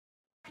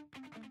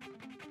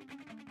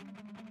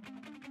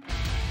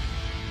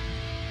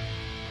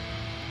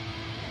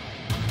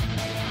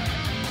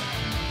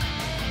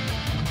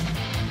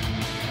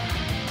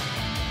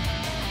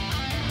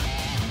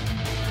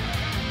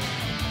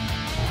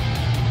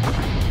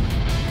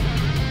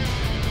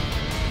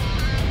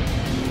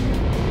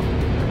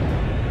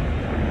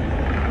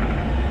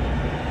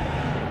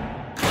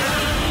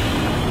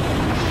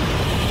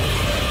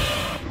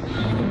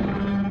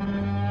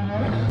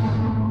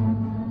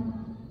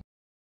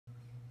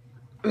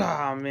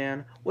Ah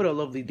man, what a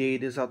lovely day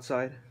it is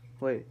outside.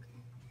 Wait,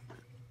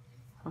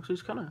 actually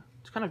it's kind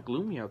of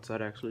gloomy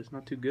outside. Actually, it's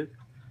not too good.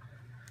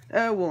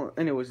 Well,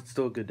 anyways, it's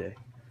still a good day,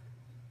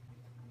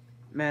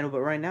 man.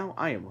 But right now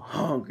I am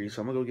hungry,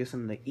 so I'm gonna go get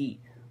something to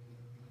eat.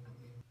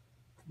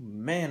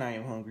 Man, I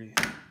am hungry.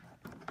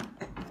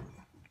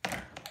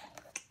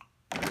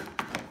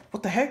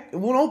 What the heck? It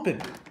won't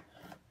open.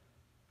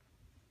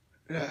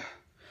 Ugh.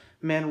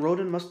 Man,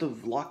 Rodin must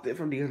have locked it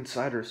from the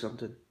inside or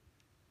something.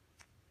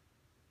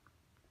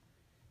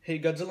 Hey,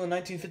 Godzilla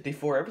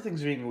 1954,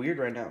 everything's being weird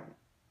right now.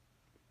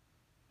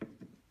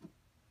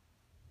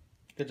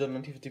 Godzilla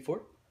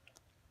 1954?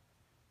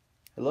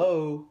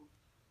 Hello?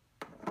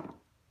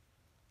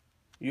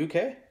 You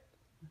okay?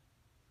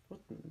 What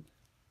the...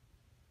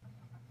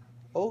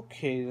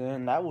 Okay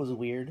then, that was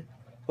weird.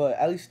 But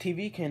at least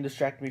TV can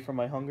distract me from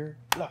my hunger.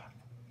 Blah.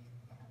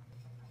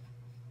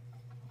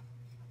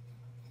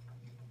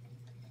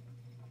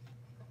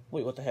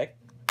 Wait, what the heck?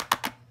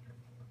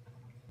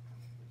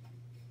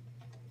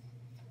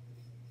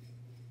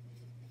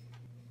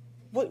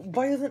 What?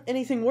 Why isn't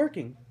anything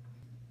working?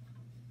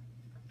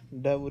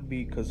 That would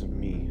be because of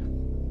me.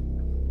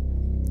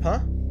 Huh?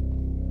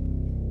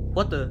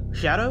 What the?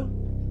 Shadow?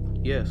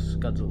 Yes,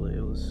 Godzilla,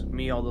 it was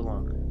me all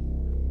along.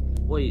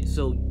 Wait,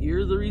 so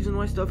you're the reason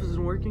why stuff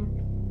isn't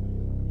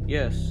working?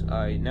 Yes,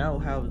 I now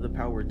have the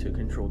power to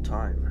control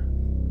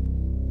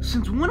time.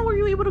 Since when were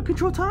you able to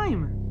control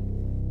time?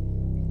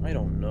 I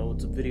don't know,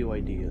 it's a video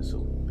idea,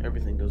 so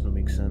everything doesn't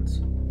make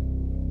sense.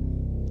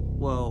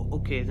 Well,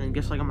 okay, then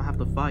guess like I'm gonna have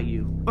to fight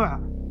you. Ah!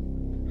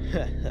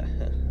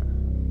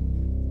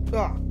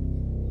 Ah!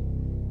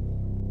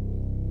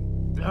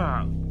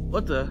 Ah!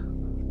 What the?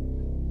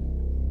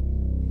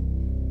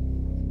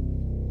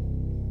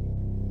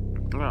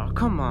 Oh,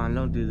 come on,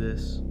 don't do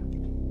this.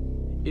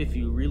 If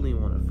you really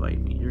want to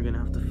fight me, you're gonna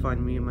have to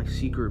find me in my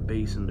secret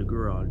base in the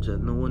garage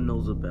that no one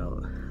knows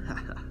about.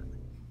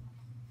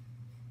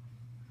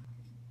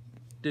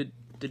 Did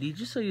he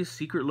just say his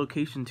secret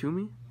location to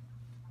me?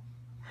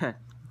 Heh,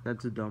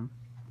 that's a dumb.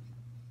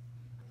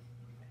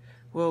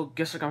 Well,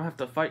 guess like I'm gonna have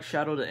to fight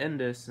Shadow to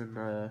end this,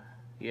 and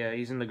yeah,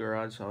 he's in the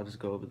garage, so I'll just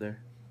go over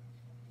there.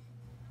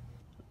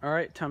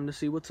 Alright, time to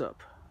see what's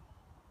up.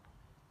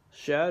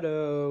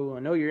 Shadow, I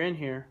know you're in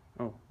here.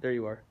 Oh, there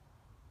you are.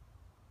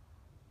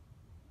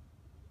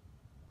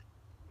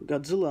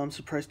 Godzilla, I'm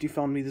surprised you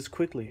found me this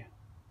quickly.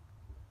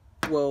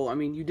 Well, I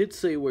mean, you did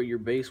say where your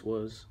base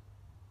was.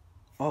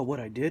 Oh, what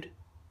I did?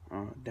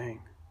 Oh,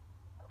 dang.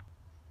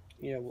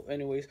 Yeah, well,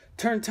 anyways,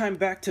 turn time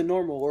back to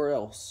normal or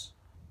else.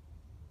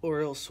 Or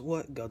else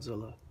what,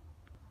 Godzilla?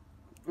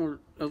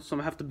 Or else I'm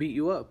gonna have to beat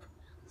you up.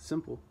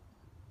 Simple.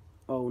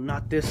 Oh,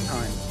 not this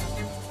time.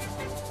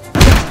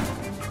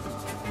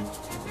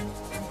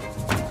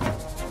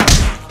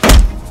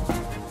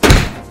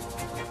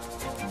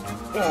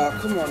 Oh,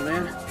 come on,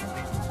 man.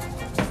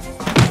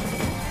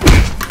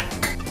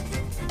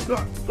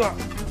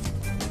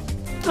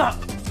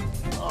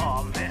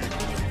 Oh, man.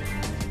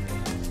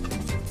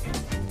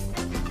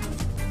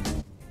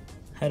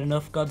 Had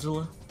enough,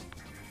 Godzilla?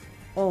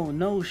 Oh,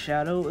 no,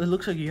 Shadow. It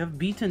looks like you have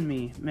beaten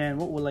me. Man,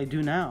 what will I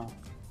do now?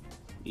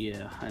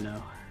 Yeah, I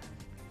know.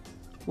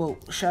 Well,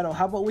 Shadow,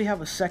 how about we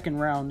have a second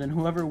round and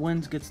whoever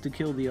wins gets to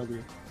kill the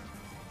other?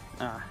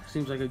 Ah,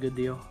 seems like a good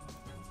deal.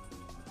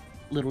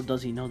 Little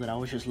does he know that I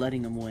was just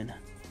letting him win.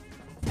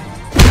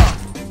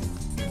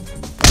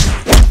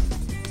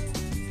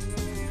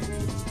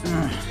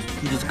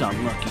 He just got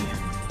lucky.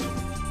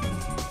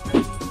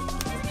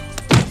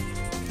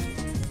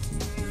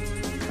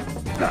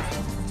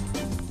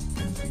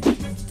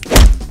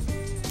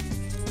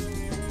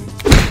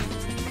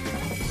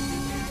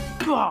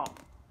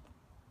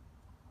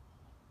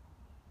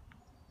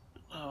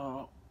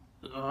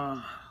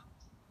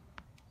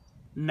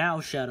 Now,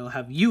 Shadow,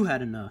 have you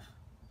had enough?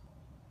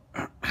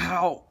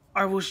 How?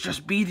 I was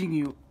just beating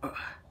you.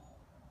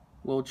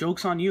 Well,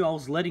 joke's on you, I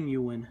was letting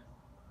you win.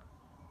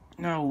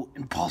 No,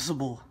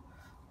 impossible.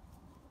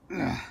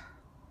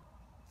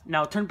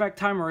 Now turn back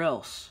time or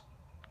else.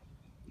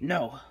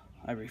 No,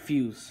 I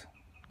refuse.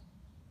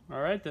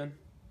 Alright then.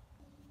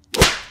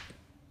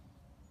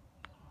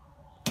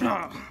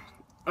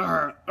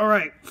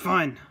 Alright,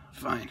 fine.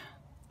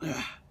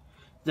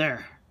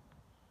 There.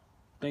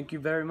 Thank you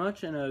very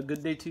much, and a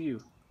good day to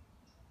you.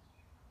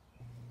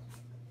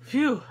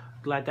 Phew,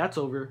 glad that's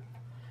over.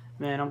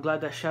 Man, I'm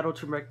glad that Shadow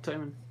turned back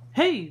time.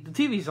 Hey, the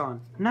TV's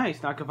on.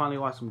 Nice, now I can finally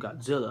watch some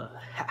Godzilla.